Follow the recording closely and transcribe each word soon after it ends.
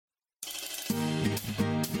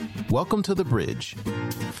Welcome to The Bridge.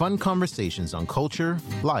 Fun conversations on culture,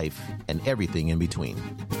 life, and everything in between.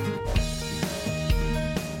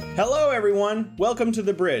 Hello, everyone. Welcome to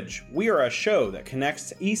The Bridge. We are a show that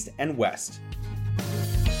connects East and West.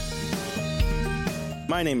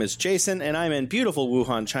 My name is Jason, and I'm in beautiful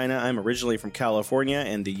Wuhan, China. I'm originally from California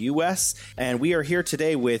in the U.S., and we are here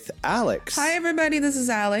today with Alex. Hi, everybody. This is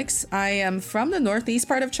Alex. I am from the northeast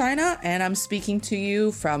part of China, and I'm speaking to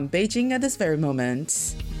you from Beijing at this very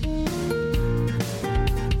moment.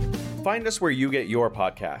 Find us where you get your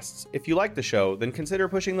podcasts. If you like the show, then consider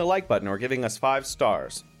pushing the like button or giving us 5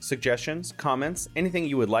 stars. Suggestions, comments, anything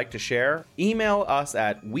you would like to share, email us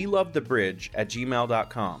at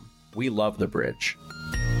welovethebridge@gmail.com. We love the bridge.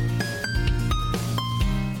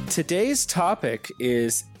 Today's topic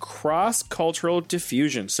is cross-cultural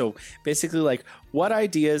diffusion. So basically, like, what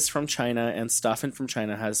ideas from China and stuff from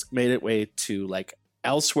China has made its way to, like,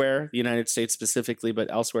 elsewhere, the United States specifically,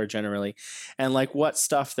 but elsewhere generally, and like what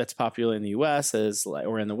stuff that's popular in the US is like,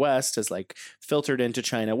 or in the West is like filtered into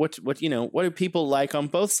China. What do people like on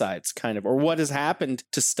both sides, kind of, or what has happened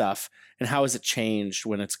to stuff and how has it changed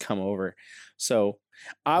when it's come over? So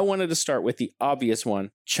I wanted to start with the obvious one,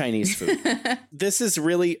 Chinese food. This is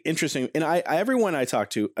really interesting. And everyone I talk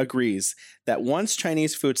to agrees that once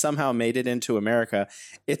Chinese food somehow made it into America,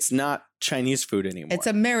 it's not Chinese food anymore. It's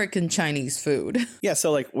American Chinese food. Yeah,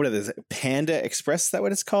 so like, what is it? Panda Express, is that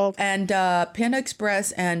what it's called? And Panda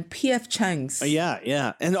Express and P.F. Chang's.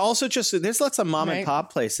 Yeah. And also just, there's lots of mom and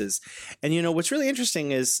pop places. And you know, what's really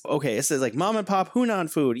interesting is, okay, it says like mom and pop Hunan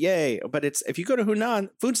food, yay. But it's, if you go to Hunan,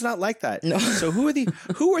 food's not like that. No. So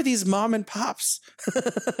who are these mom and pops?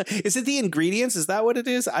 Is it the ingredients? Is that what it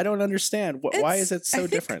is? I don't understand. Why is it so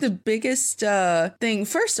different? The biggest thing,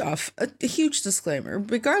 first off, a huge disclaimer,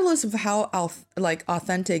 regardless of how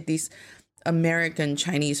authentic these American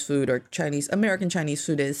Chinese food or American Chinese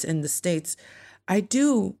food is in the States, I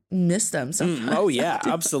do miss them sometimes. Oh, yeah,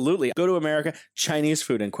 absolutely. Go to America, Chinese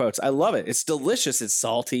food in quotes. I love it. It's delicious. It's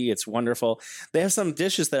salty. It's wonderful. They have some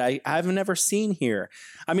dishes that I've never seen here.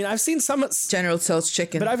 I mean, I've seen some General Tso's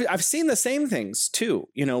chicken, but I've seen the same things too.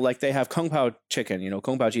 You know, like they have kung pao chicken. You know,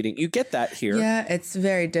 kung pao jiding. You get that here. Yeah, it's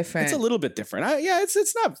very different. It's a little bit different.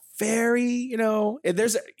 It's not very. You know,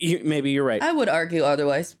 maybe you're right. I would argue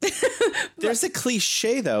otherwise. There's a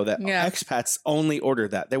cliche though that expats only order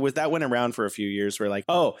that. That went around for a few years. Where like,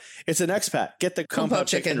 oh, it's an expat. Get the kung pao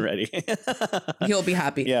chicken ready. He'll be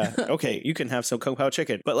happy. Yeah. Okay, you can have some kung pao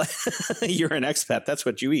chicken, but like, you're an expat. That's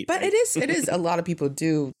what you eat. But right? it is. A lot of people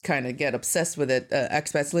do kind of get obsessed with it.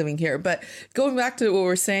 Expats living here. But going back to what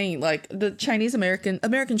we're saying, like the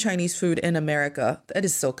American Chinese food in America, that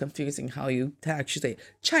is so confusing. How you actually say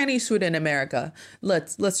Chinese food in America?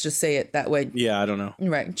 Let's just say it that way. Yeah, I don't know.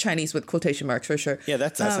 Right, Chinese with quotation marks for sure. Yeah,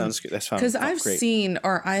 that sounds good. That's fine. Because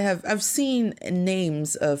I've seen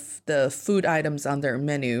names of the food items on their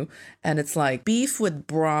menu, and it's like beef with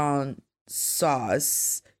brown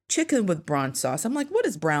sauce, chicken with brown sauce. I'm like, what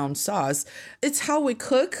is brown sauce? It's how we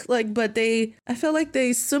cook, but I feel like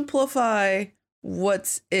they simplify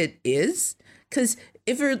what it is. Because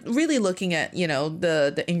if you're really looking at,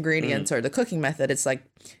 the ingredients or the cooking method, it's like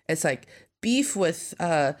beef with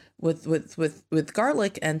garlic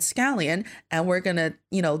and scallion, and we're gonna,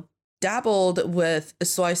 dabbled with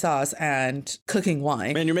soy sauce and cooking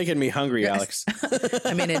wine. Man, you're making me hungry, Alex.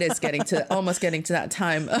 I mean, it is almost getting to that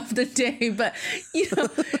time of the day, but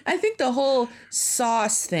I think the whole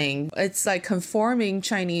sauce thing, it's like conforming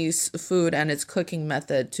Chinese food and its cooking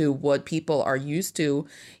method to what people are used to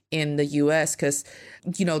in the US. Because,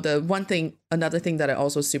 another thing that I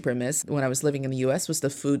also super missed when I was living in the US was the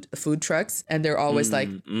food trucks. And they're always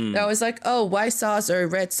oh, white sauce or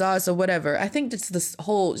red sauce or whatever. I think just this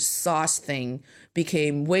whole sauce thing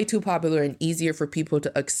became way too popular and easier for people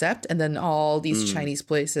to accept. And then all these Chinese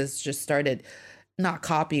places just started not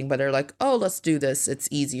copying, but they're like, oh, let's do this. It's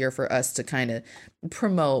easier for us to kind of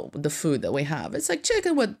promote the food that we have. It's like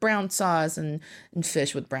chicken with brown sauce and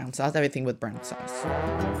fish with brown sauce, everything with brown sauce.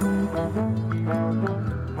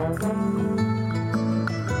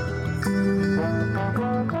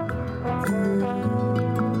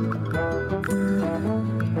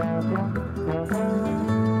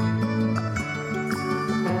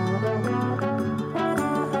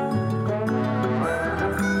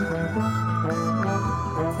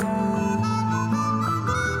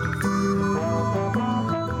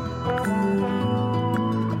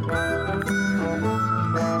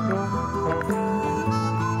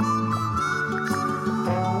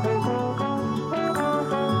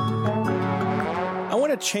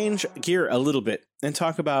 Change gear a little bit and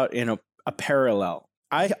talk about a parallel.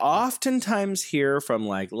 I oftentimes hear from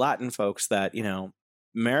like Latin folks that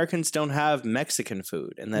Americans don't have Mexican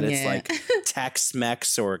food, and that it's like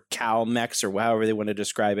Tex-Mex or Cal-Mex or however they want to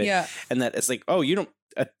describe it. Yeah. And that it's like, oh,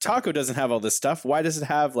 a taco doesn't have all this stuff. Why does it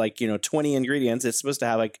have like, 20 ingredients? It's supposed to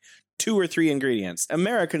have like 2 or 3 ingredients.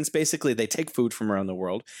 Americans, basically, they take food from around the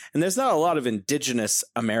world. And there's not a lot of indigenous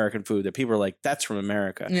American food that people are like, that's from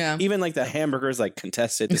America. Yeah. Even like the hamburgers, like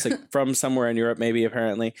contested, it's like from somewhere in Europe, maybe,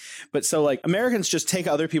 apparently. But so like Americans just take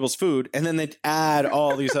other people's food and then they add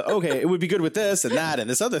all these, okay, it would be good with this and that and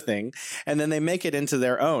this other thing. And then they make it into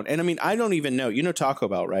their own. And I mean, I don't even know. You know Taco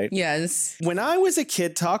Bell, right? Yes. When I was a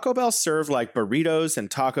kid, Taco Bell served like burritos and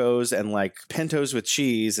tacos and like pintos with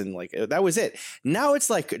cheese and like that was it. Now it's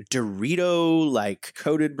like Dorito, like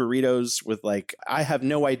coated burritos with like, I have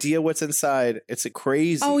no idea what's inside. It's a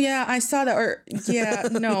crazy. Oh yeah, I saw that. Or yeah,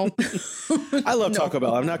 no. I love Taco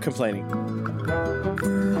Bell. I'm not complaining.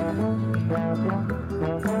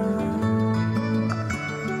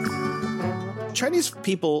 Chinese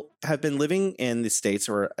people have been living in the States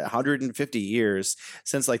for 150 years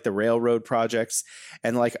since like the railroad projects.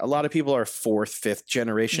 And like a lot of people are 4th, 5th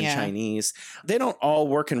generation Chinese. They don't all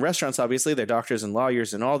work in restaurants, obviously. They're doctors and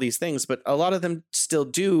lawyers and all these things, but a lot of them still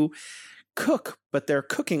do cook, but their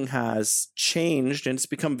cooking has changed and it's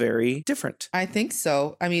become very different. I think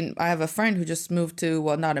so. I mean, I have a friend who just moved to,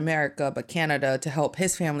 well, not America, but Canada to help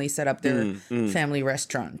his family set up their family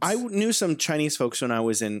restaurants. I knew some Chinese folks when I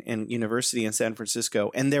was in university in San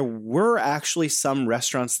Francisco, and there were actually some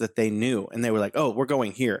restaurants that they knew, and they were like, oh, we're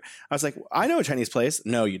going here. I was like, I know a Chinese place.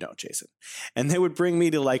 No, you don't, Jason. And they would bring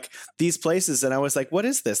me to like these places, and I was like, what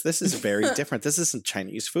is this? This is very different. This isn't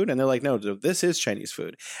Chinese food. And they're like, no, this is Chinese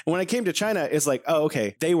food. And when I came to China, it's like, oh,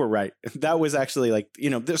 okay, they were right. That was actually like,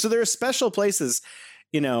 so there are special places,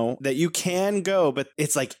 that you can go, but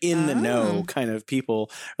it's like in the know kind of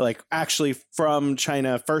people are like actually from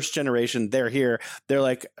China, first generation, they're here. They're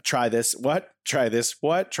like, try this. What? Try this.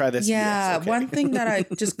 What? Try this. Yeah. Yes, okay. One thing that I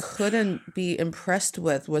just couldn't be impressed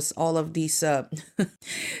with was all of these,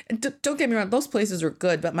 don't get me wrong, those places were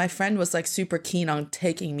good, but my friend was like super keen on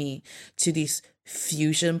taking me to these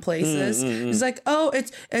fusion places. It's like, oh,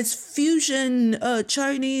 it's fusion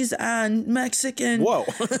Chinese and Mexican. Whoa.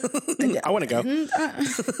 I want to go.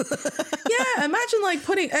 Yeah, imagine like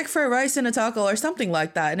putting egg fried rice in a taco or something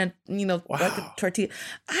like that, and then like a tortilla.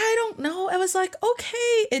 I don't know. I was like,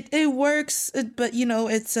 okay, it works, but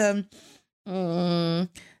it's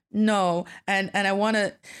no, and I want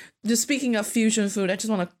to. Just speaking of fusion food, I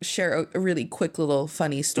just want to share a really quick little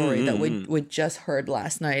funny story that we just heard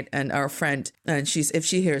last night. And our friend, and if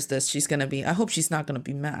she hears this, she's going to be, I hope she's not going to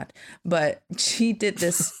be mad, but she did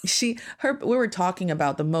this. we were talking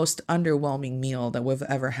about the most underwhelming meal that we've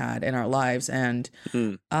ever had in our lives. And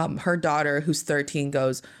her daughter, who's 13,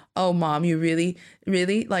 goes, oh, Mom, you really,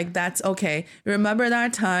 like, that's okay. Remember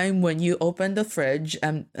that time when you opened the fridge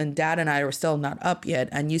and Dad and I were still not up yet,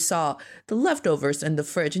 and you saw the leftovers in the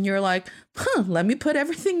fridge, and you're like, let me put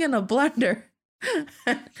everything in a blender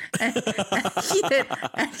and heat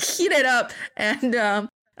it up and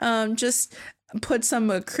just put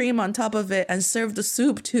some cream on top of it and serve the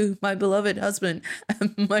soup to my beloved husband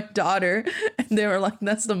and my daughter. And they were like,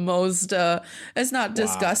 that's the most, it's not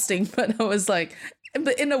disgusting, but I was like,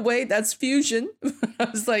 but in a way that's fusion. I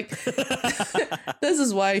was like, this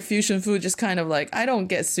is why fusion food just kind of like, I don't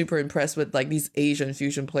get super impressed with like these Asian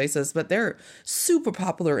fusion places, but they're super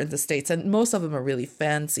popular in the States and most of them are really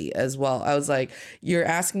fancy as well. I was like, you're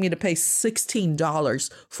asking me to pay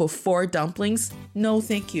 $16 for 4 dumplings? No,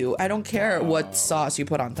 thank you. I don't care what sauce you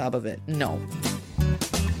put on top of it. No.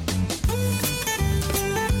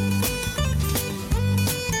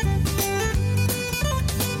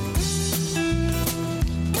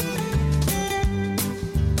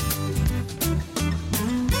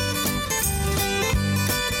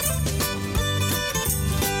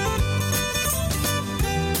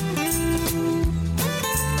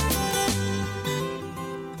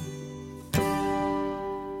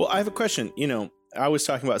 I have a question. I was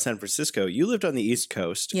talking about San Francisco. You lived on the East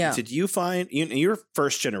Coast. Yeah. Did you find your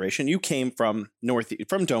first generation? You came from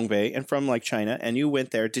Dongbei and from like China, and you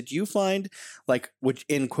went there. Did you find like, which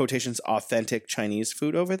in quotations, authentic Chinese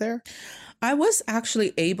food over there? I was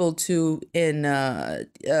actually able to in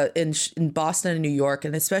Boston and New York,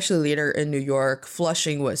 and especially later in New York.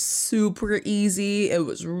 Flushing was super easy. It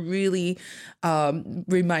was really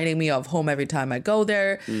reminding me of home every time I go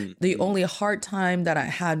there. The only hard time that I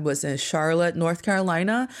had was in Charlotte, North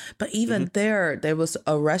Carolina. But even there was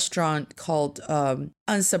a restaurant called,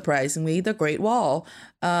 unsurprisingly, the Great Wall.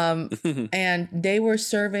 And they were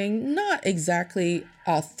serving not exactly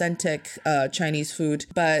authentic Chinese food,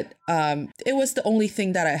 but it was the only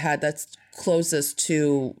thing that I had that's closest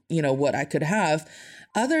to, what I could have.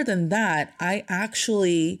 Other than that, I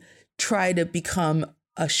actually try to become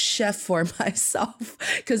a chef for myself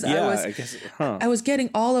because I guess, I was getting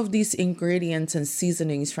all of these ingredients and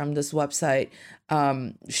seasonings from this website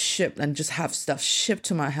shipped and just have stuff shipped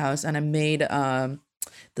to my house. And I made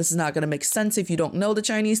this is not going to make sense if you don't know the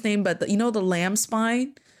Chinese name, but you know the lamb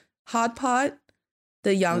spine hot pot,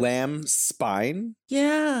 the lamb spine.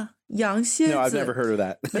 Yeah. No, I've never heard of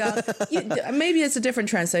that. Maybe it's a different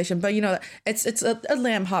translation, but it's a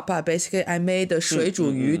lamb hot pot. Basically, I made the 水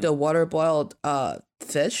煮鱼, the water boiled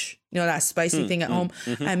fish. That spicy thing at home.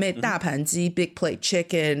 I made 大盘鸡, big plate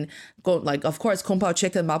chicken, of course kung pao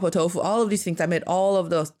chicken, mapo tofu, all of these things. I made all of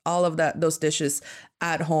those dishes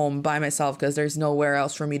at home by myself because there's nowhere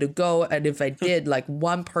else for me to go. And if I did, a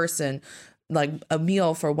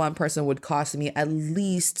meal for one person would cost me at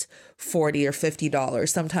least $40 or $50,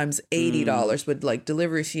 sometimes $80 with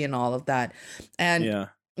delivery fee and all of that. And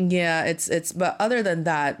but other than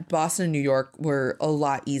that, Boston and New York were a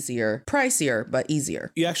lot easier, pricier, but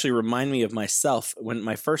easier. You actually remind me of myself. When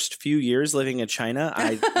my first few years living in China,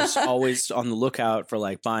 I was always on the lookout for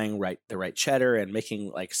buying the right cheddar and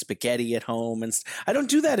making spaghetti at home. And I don't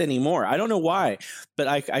do that anymore. I don't know why, but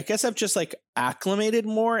I guess I've just acclimated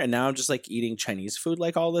more, and now I'm just eating Chinese food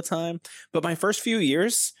all the time. But my first few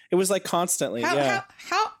years, it was constantly. How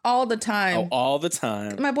all the time? Oh, all the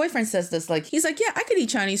time. My boyfriend says this, he's like, yeah, I could eat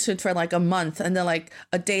Chinese food for a month, and then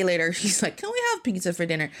a day later, he's like, can we have pizza for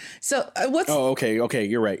dinner? So what's? Oh, okay,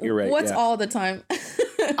 you're right. What's all the time?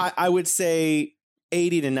 I would say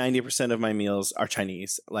 80 to 90% of my meals are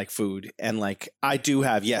Chinese, food. And I do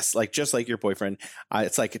have, yes, just like your boyfriend,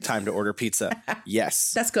 it's time to order pizza.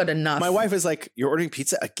 Yes. That's good enough. My wife is you're ordering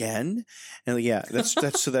pizza again? And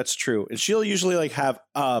that's true. And she'll usually have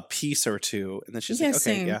a piece or two. And then she's okay,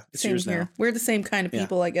 same, it's yours here. now. We're the same kind of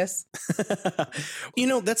people, I guess.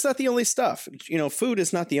 That's not the only stuff. Food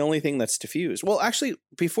is not the only thing that's diffused. Well, actually,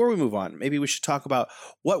 before we move on, maybe we should talk about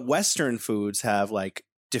what Western foods have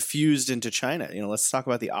diffused into China. Let's talk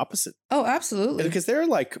about the opposite. Oh, absolutely. Because they're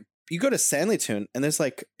you go to Sanlitun and there's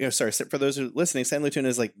sorry, for those who are listening, Sanlitun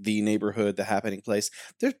is the neighborhood, the happening place.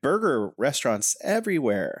 There's burger restaurants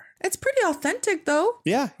everywhere. It's pretty authentic though.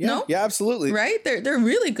 Yeah. No? Yeah, absolutely. Right? They're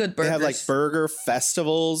really good burgers. They have burger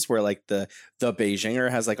festivals where the Beijinger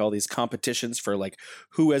has all these competitions for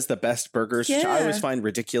who has the best burgers, which I always find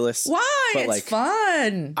ridiculous. Why? But it's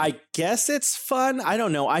fun. I guess it's fun. I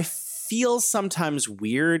don't know. I feel sometimes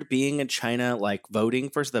weird being in China, voting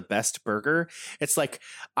for the best burger. It's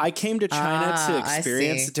I came to China to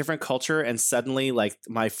experience a different culture, and suddenly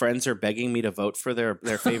my friends are begging me to vote for their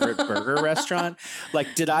favorite burger restaurant.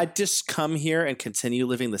 Did I just come here and continue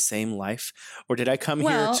living the same life, or did I come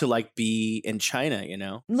here to be in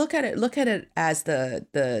China? Look at it as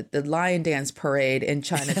the lion dance parade in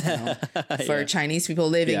Chinatown for Chinese people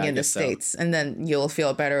living in the States, and then you'll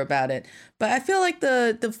feel better about it. But I feel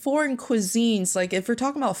the foreign cuisines, if we're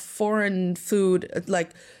talking about foreign food,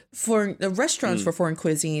 foreign restaurants for foreign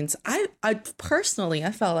cuisines, I personally,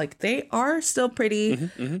 I felt they are still pretty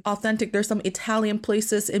authentic. There's some Italian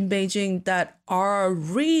places in Beijing that are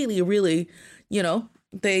really, really,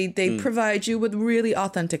 they provide you with really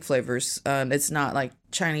authentic flavors. It's not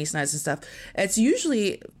Chinese nights and stuff. It's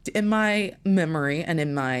usually, in my memory and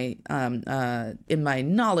in my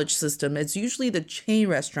knowledge system, it's usually the chain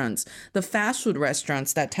restaurants, the fast food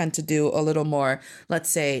restaurants that tend to do a little more, let's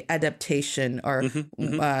say, adaptation or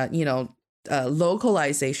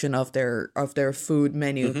localization of their food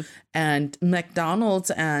menu. And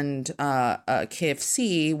McDonald's and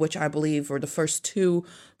KFC, which I believe were the first two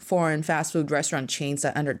foreign fast food restaurant chains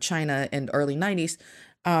that entered China in the early 90s,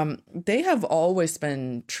 they have always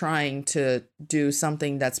been trying to do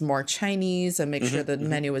something that's more Chinese and make sure the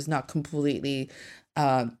menu is not completely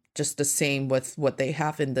just the same with what they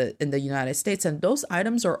have in the United States. And those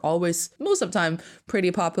items are always, most of the time,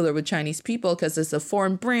 pretty popular with Chinese people because it's a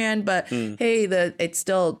foreign brand, but hey, it's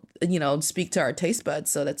still, speak to our taste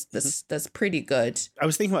buds. So that's pretty good. I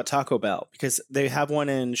was thinking about Taco Bell because they have one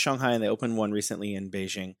in Shanghai and they opened one recently in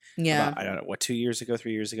Beijing. Yeah. About, I don't know, 3 years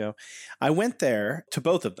ago. I went there to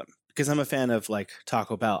both of them because I'm a fan of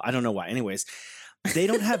Taco Bell. I don't know why. Anyways, they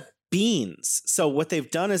don't have beans. So what they've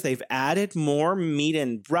done is they've added more meat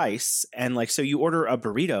and rice, and so you order a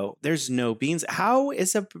burrito, there's no beans. How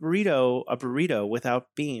is a burrito without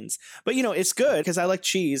beans? But it's good because I like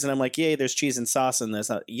cheese, and I'm yay, there's cheese and sauce in this,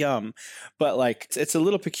 yum. But it's a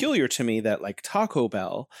little peculiar to me that Taco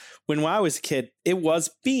Bell, when I was a kid, it was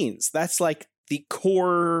beans. That's the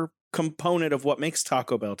core component of what makes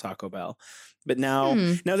Taco Bell. But now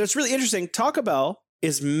that's really interesting. Taco Bell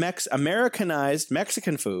is Americanized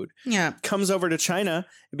Mexican food. Yeah. Comes over to China,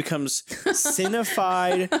 it becomes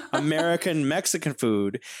Sinified American Mexican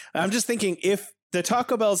food. I'm just thinking, if the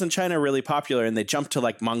Taco Bell's in China are really popular and they jump to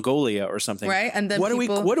like Mongolia or something, right? And then what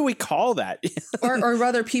do we call that? or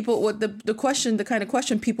rather, people, what the kind of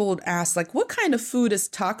question people would ask, like, what kind of food is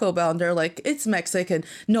Taco Bell? And they're like, it's Mexican.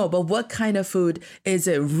 No, but what kind of food is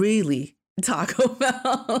it really? Taco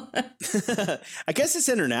Bell. I guess it's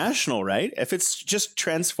international, right? If it's just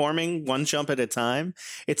transforming one jump at a time,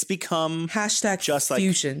 it's become hashtag just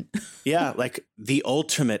fusion. Like, yeah, like the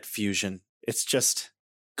ultimate fusion. It's just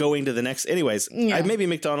going to the next. Anyways, maybe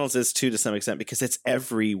McDonald's is too to some extent because it's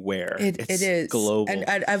everywhere. It is global.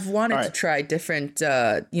 And I've wanted to try different,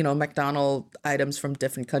 McDonald's items from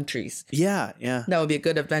different countries. Yeah. That would be a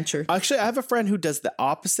good adventure. Actually, I have a friend who does the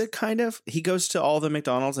opposite kind of. He goes to all the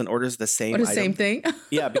McDonald's and orders the same item. Same thing?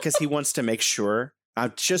 Yeah, because he wants to make sure.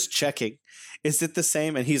 I'm just checking. Is it the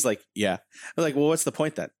same? And he's like, yeah. I'm like, well, what's the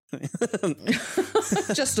point then?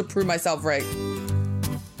 Just to prove myself right.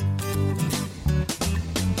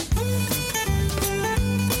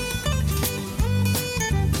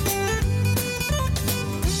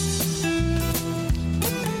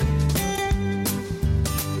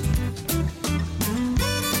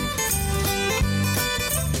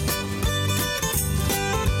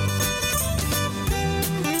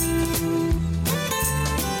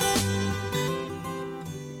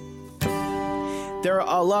 There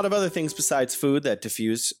are a lot of other things besides food that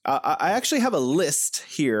diffuse. I actually have a list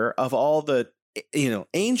here of all the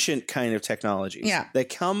ancient kind of technologies that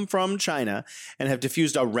come from China and have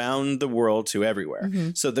diffused around the world to everywhere.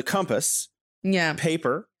 Mm-hmm. So the compass,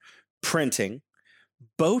 paper, printing,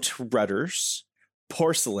 boat rudders,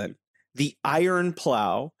 porcelain, the iron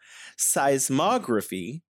plow,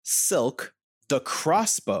 seismography, silk, the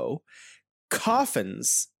crossbow,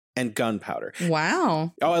 coffins, and gunpowder.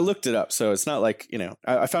 Wow. Oh, I looked it up. So it's not like,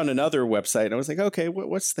 I found another website and I was like, okay,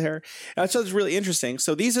 what's there? And so it's really interesting.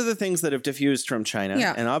 So these are the things that have diffused from China.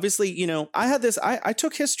 Yeah. And obviously, I had this, I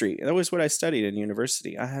took history. That was what I studied in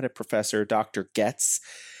university. I had a professor, Dr. Getz,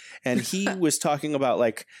 and he was talking about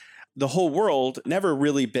like, the whole world never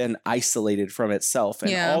really been isolated from itself,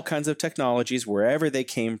 and all kinds of technologies, wherever they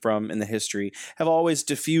came from in the history, have always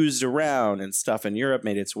diffused around, and stuff in Europe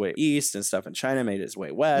made its way east, and stuff in China made its way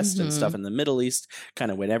west, and stuff in the Middle East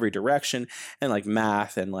kind of went every direction, and like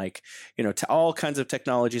math and like, all kinds of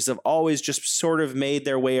technologies have always just sort of made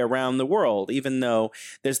their way around the world, even though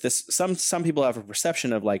there's this, some people have a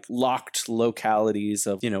perception of like locked localities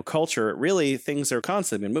of, culture. Really, things are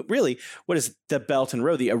constant. And really, what is the Belt and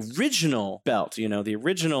Road? The original belt, the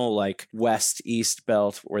original like west-east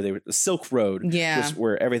belt where the Silk Road was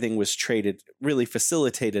where everything was traded, really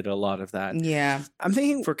facilitated a lot of that. Yeah. I'm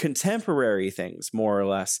thinking for contemporary things, more or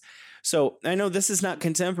less. So I know this is not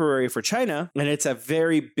contemporary for China, and it's a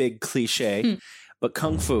very big cliche, but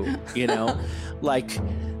Kung Fu, like...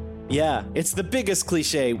 Yeah, it's the biggest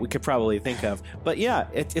cliche we could probably think of. But yeah,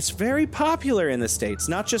 it's very popular in the States.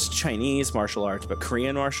 Not just Chinese martial arts, but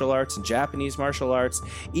Korean martial arts and Japanese martial arts.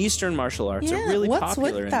 Eastern martial arts are really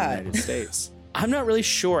popular in the United States. I'm not really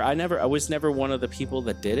sure. I was never one of the people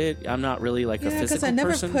that did it. I'm not really like a physical person.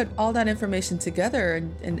 Because I never put all that information together.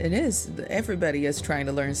 And it is, everybody is trying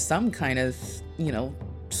to learn some kind of,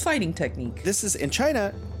 fighting technique. This is in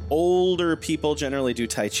China. Older people generally do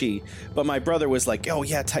Tai Chi, but my brother was like, oh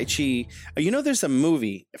yeah, Tai Chi. There's a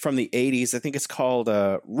movie from the 80s, I think it's called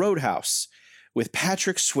Roadhouse with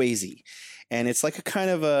Patrick Swayze. And it's like a kind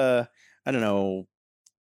of a, I don't know,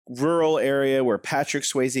 rural area where Patrick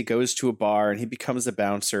Swayze goes to a bar and he becomes a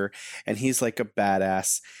bouncer and he's like a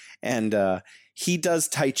badass. And he does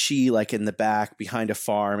Tai Chi like in the back behind a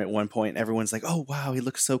farm at one point, and everyone's like, oh, wow, he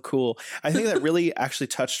looks so cool. I think that really actually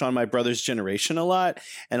touched on my brother's generation a lot.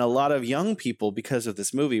 And a lot of young people, because of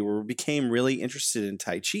this movie, became really interested in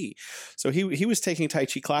Tai Chi. So he was taking Tai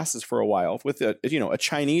Chi classes for a while with a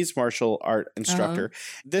Chinese martial art instructor.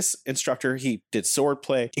 Uh-huh. This instructor, he did sword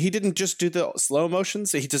play. He didn't just do the slow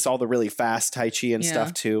motions. He does all the really fast Tai Chi and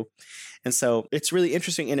stuff too. And so it's really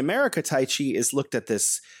interesting. In America, Tai Chi is looked at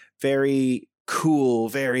this very cool,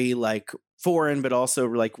 very like foreign, but also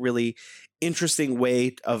like really interesting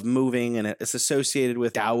way of moving. And it's associated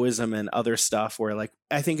with Taoism and other stuff where like,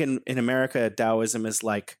 I think in America, Taoism is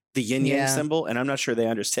like the yin yang symbol. And I'm not sure they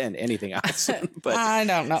understand anything else. But I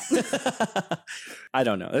don't know. I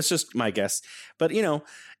don't know. That's just my guess. But,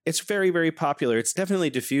 it's very, very popular. It's definitely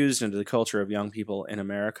diffused into the culture of young people in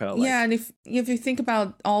America. Like, yeah, and if you think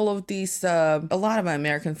about all of these, a lot of my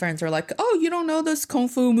American friends are like, "Oh, you don't know those kung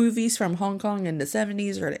fu movies from Hong Kong in the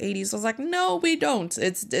 70s or the 80s?" I was like, "No, we don't.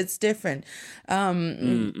 It's different.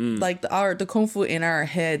 Like the kung fu in our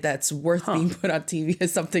head that's worth being put on TV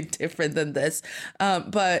is something different than this."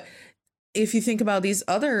 But if you think about these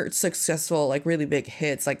other successful, like really big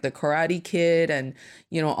hits, like The Karate Kid and,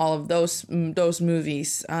 you know, all of those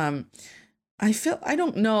movies, I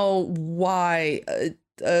don't know why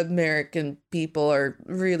American people are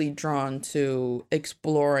really drawn to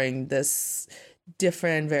exploring this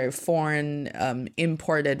different, very foreign,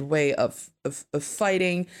 imported way of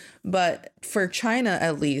fighting. But for China,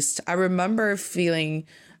 at least, I remember feeling,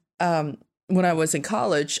 when I was in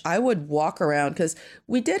college, I would walk around because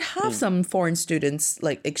we did have some foreign students,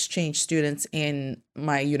 like exchange students in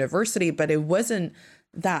my university, but it wasn't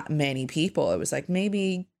that many people. It was like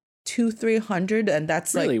maybe 200-300, and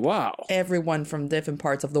that's really, like wow, everyone from different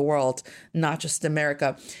parts of the world, not just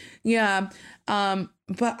America. Yeah.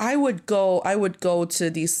 But I would go to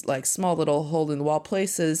these like small little hole in the wall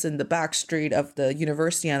places in the back street of the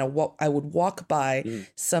university, and I would walk by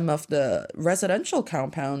some of the residential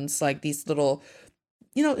compounds, like these little,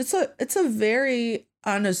 you know, it's a very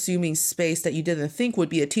unassuming space that you didn't think would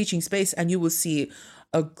be a teaching space, and you will see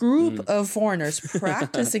a group of foreigners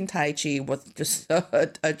practicing Tai Chi with just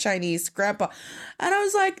a Chinese grandpa. And I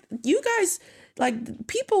was like, you guys, like,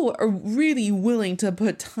 people are really willing to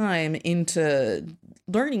put time into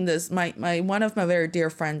learning this. My one of my very dear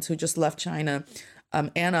friends who just left China,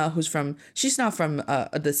 Anna, she's not from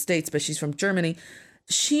the States, but she's from Germany.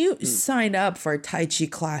 She signed up for a Tai Chi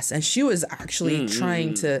class, and she was actually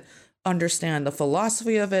trying to understand the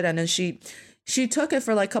philosophy of it. And then she took it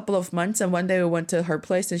for like a couple of months, and one day we went to her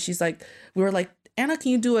place, and we were like, Anna,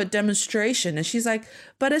 can you do a demonstration? And she's like,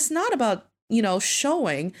 but it's not about, you know,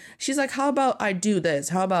 showing. She's like, how about I do this?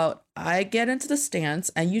 How about I get into the stance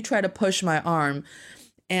and you try to push my arm?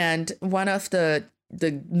 And one of the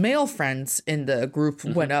male friends in the group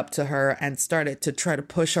went up to her and started to try to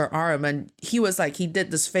push her arm. And he was like, he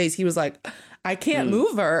did this face. He was like, I can't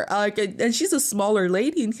move her. Like, and she's a smaller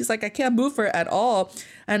lady, and he's like, I can't move her at all.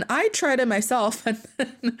 And I tried it myself. And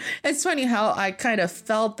it's funny how I kind of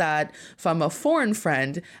felt that from a foreign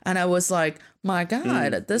friend. And I was like, my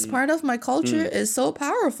God, this part of my culture is so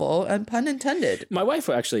powerful, and pun intended. My wife,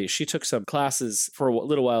 actually, she took some classes for a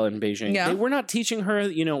little while in Beijing. Yeah. They were not teaching her,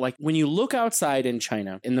 you know, like when you look outside in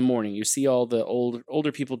China in the morning, you see all the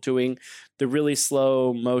older people doing the really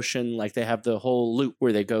slow motion, like they have the whole loop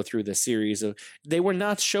where they go through the series of, they were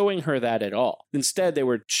not showing her that at all. Instead, they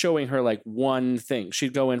were showing her like one thing.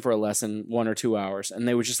 She'd go in for a lesson, 1 or 2 hours, and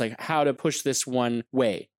they were just like, how to push this one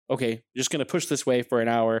way. Okay, just going to push this way for an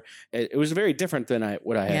hour. It was very different than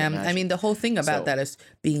what I had imagined. I mean, the whole thing about that is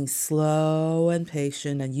being slow and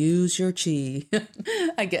patient and use your chi.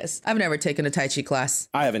 I guess. I've never taken a Tai Chi class.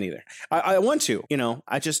 I haven't either. I want to, you know,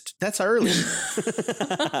 that's early.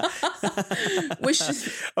 We should,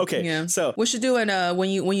 okay, yeah. So we should do when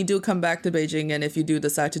you do come back to Beijing, and if you do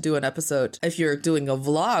decide to do an episode, if you're doing a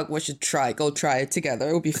vlog, we should go try it together.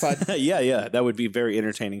 It would be fun. Yeah, that would be very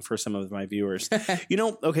entertaining for some of my viewers. You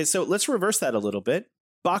know, okay, so let's reverse that a little bit.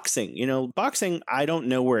 Boxing, you know, I don't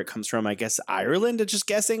know where it comes from. I guess Ireland, just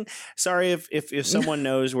guessing. Sorry if someone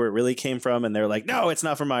knows where it really came from and they're like, no, it's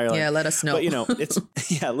not from Ireland. Yeah, let us know. But, you know,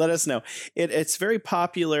 let us know. It's very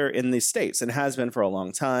popular in the States and has been for a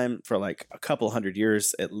long time, for like a couple hundred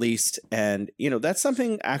years at least. And, you know, that's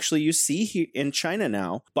something actually you see here in China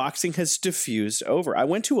now. Boxing has diffused over. I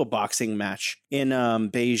went to a boxing match in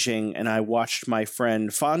Beijing, and I watched my friend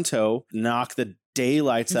Fanto knock the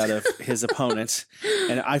daylights out of his opponent,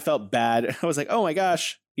 and I felt bad. I was like, oh my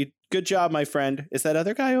gosh, good job, my friend. Is that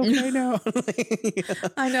other guy okay now?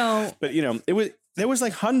 I know. But, you know, there was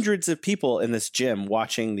like hundreds of people in this gym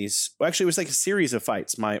watching these. Well, actually, it was like a series of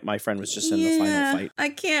fights. My friend was just in the final fight. I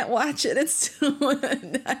can't watch it. It's too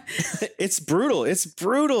It's brutal. It's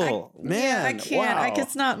brutal, man. Yeah, I can't. Wow.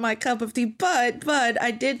 It's not my cup of tea. But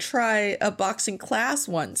I did try a boxing class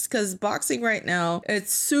once, because boxing right now,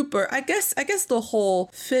 it's super. I guess the whole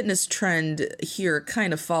fitness trend here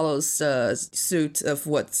kind of follows suit of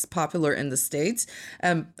what's popular in the States.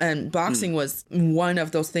 And boxing was one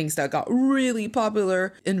of those things that got really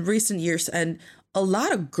popular in recent years. And a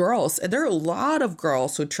lot of girls, and there are a lot of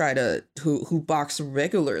girls who box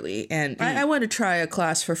regularly. And I went to try a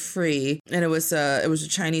class for free, and it was a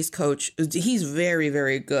Chinese coach. He's very,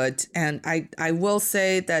 very good. And I will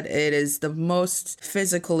say that it is the most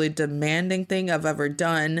physically demanding thing I've ever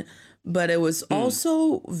done. but it was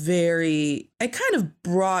also it kind of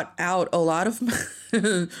brought out a lot of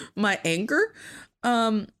my anger.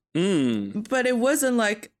 But it wasn't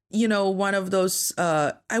like, one of those,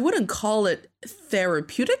 I wouldn't call it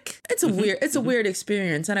therapeutic. It's a weird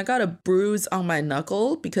experience. And I got a bruise on my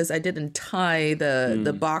knuckle because I didn't tie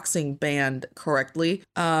the boxing band correctly.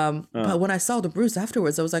 But when I saw the bruise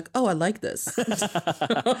afterwards, I was like, oh, I like this.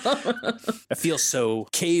 I feel so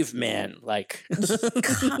caveman like.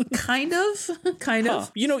 Kind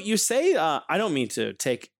of. You say, I don't mean to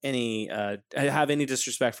take have any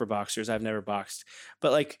disrespect for boxers. I've never boxed.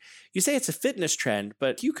 But like you say it's a fitness trend,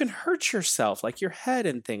 but you can hurt yourself, like your head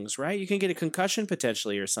and things, right? You can get a concussion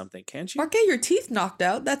potentially or something, can't you? Or get your teeth knocked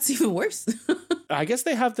out. That's even worse. I guess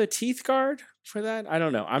they have the teeth guard for that. I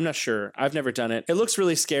don't know. I'm not sure. I've never done it. It looks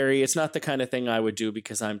really scary. It's not the kind of thing I would do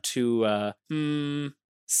because I'm too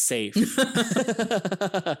safe.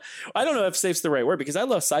 I don't know if safe's the right word because I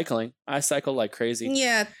love cycling. I cycle like crazy.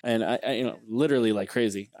 Yeah. And I literally like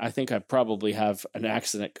crazy. I think I probably have an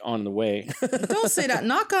accident on the way. Don't say that.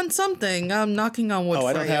 Knock on something. I'm knocking on wood. Oh,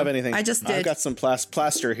 I don't have anything. I just did. I've got some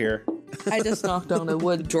plaster here. I just knocked on the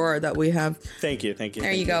wood drawer that we have. Thank you.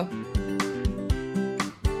 There you go.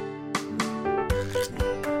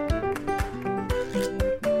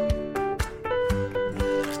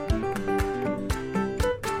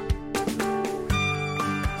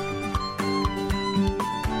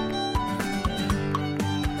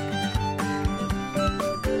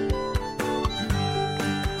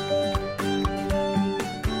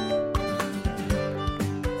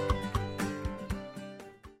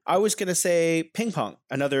 I was going to say ping pong,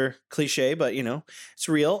 another cliche, but it's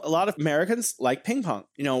real. A lot of Americans like ping pong.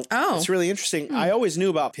 It's really interesting. I always knew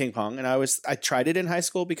about ping pong and I tried it in high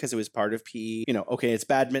school because it was part of PE. Okay, it's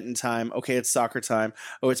badminton time. Okay, it's soccer time.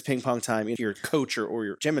 Oh, it's ping pong time. Your coach or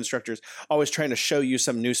your gym instructor's always trying to show you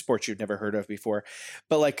some new sport you've never heard of before.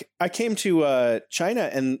 But like I came to China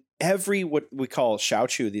and every what we call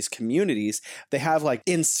xiaochu, these communities, they have like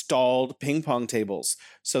installed ping pong tables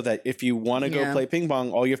so that if you want to go play ping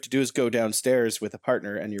pong, all you have to do is go downstairs with a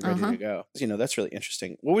partner and you're ready to go. That's really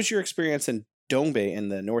interesting. What was your experience in Dongbei in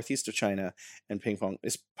the northeast of China and ping pong?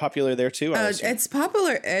 Is popular there too? It's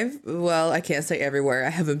popular. Well, I can't say everywhere. I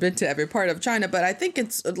haven't been to every part of China, but I think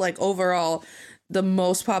it's like overall the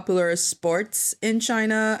most popular sports in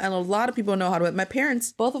China, and a lot of people know how to play.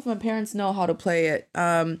 Both of my parents know how to play it.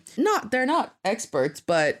 They're not experts,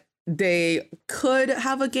 but they could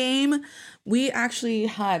have a game. We actually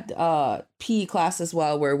had PE class as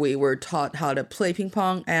well, where we were taught how to play ping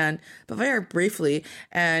pong, but very briefly.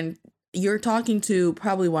 And you're talking to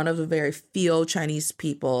probably one of the very few Chinese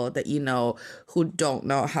people that who don't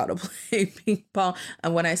know how to play ping pong.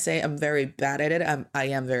 And when I say I'm very bad at it, I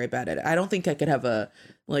am very bad at it. I don't think I could have a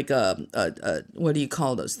what do you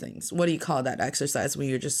call those things? What do you call that exercise when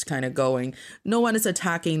you're just kind of going? No one is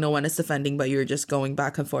attacking, no one is defending, but you're just going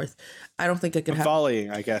back and forth. I don't think I could have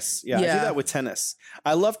volleying, I guess. Yeah, I do that with tennis.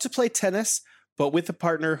 I love to play tennis, but with a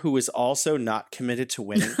partner who is also not committed to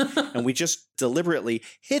winning. And we just deliberately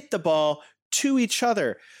hit the ball to each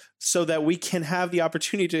other so that we can have the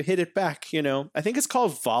opportunity to hit it back. I think it's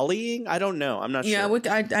called volleying. I don't know. I'm not sure.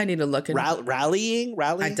 Yeah, I need to look it up. Rallying?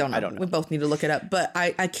 I don't know. We both need to look it up. But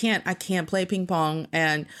I can't play ping pong.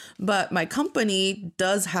 But my company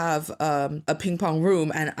does have a ping pong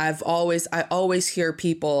room, and I always hear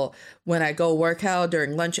people when I go work out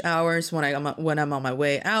during lunch hours, when I'm on my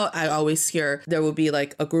way out, I always hear there will be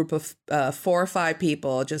like a group of 4 or 5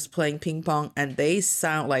 people just playing ping pong, and they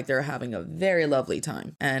sound like they're having a very lovely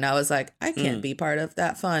time. And I was like, I can't be part of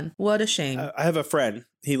that fun. What a shame. I have a friend.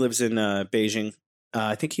 He lives in Beijing.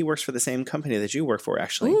 I think he works for the same company that you work for,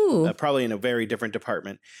 actually. Probably in a very different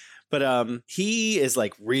department. But he is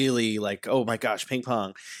like really like, oh my gosh, ping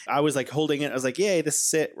pong. I was like holding it. I was like, yay, this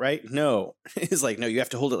is it, right? No. He's like, no, you have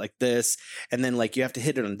to hold it like this. And then like you have to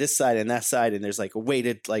hit it on this side and that side. And there's like a way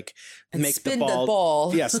to like make spin the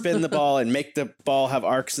ball. Yeah, spin the ball and make the ball have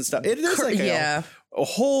arcs and stuff. It is like a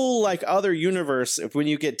whole like other universe when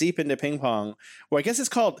you get deep into ping pong. Well, I guess it's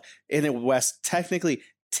called in the West technically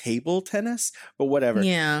table tennis, but whatever.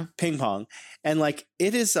 Yeah. Ping pong. And like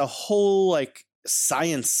it is a whole like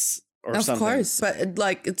science or something. Of course. But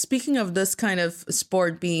like speaking of this kind of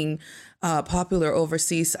sport being popular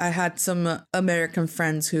overseas, I had some American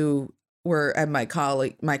friends who were at my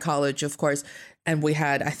college, of course, and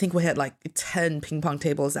I think we had like 10 ping pong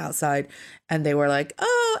tables outside, and they were like,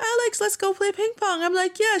 oh, Alex, let's go play ping pong. I'm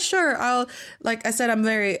like, yeah, sure. I'll, like I said, I'm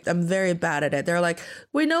very bad at it. They're like,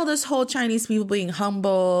 we know this whole Chinese people being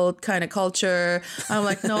humbled kind of culture. I'm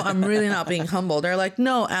like, no, I'm really not being humbled. They're like,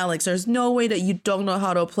 no, Alex, there's no way that you don't know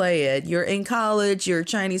how to play it. You're in college, you're a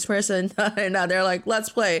Chinese person. And they're like, let's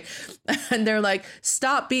play. And they're like,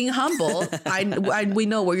 stop being humble. We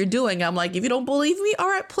know what you're doing. I'm like, if you don't believe me, all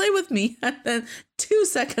right, play with me. And then 2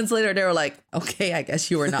 seconds later, they were like, okay, I guess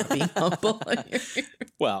you were not being humble.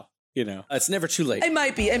 Well, it's never too late. It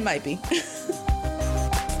might be.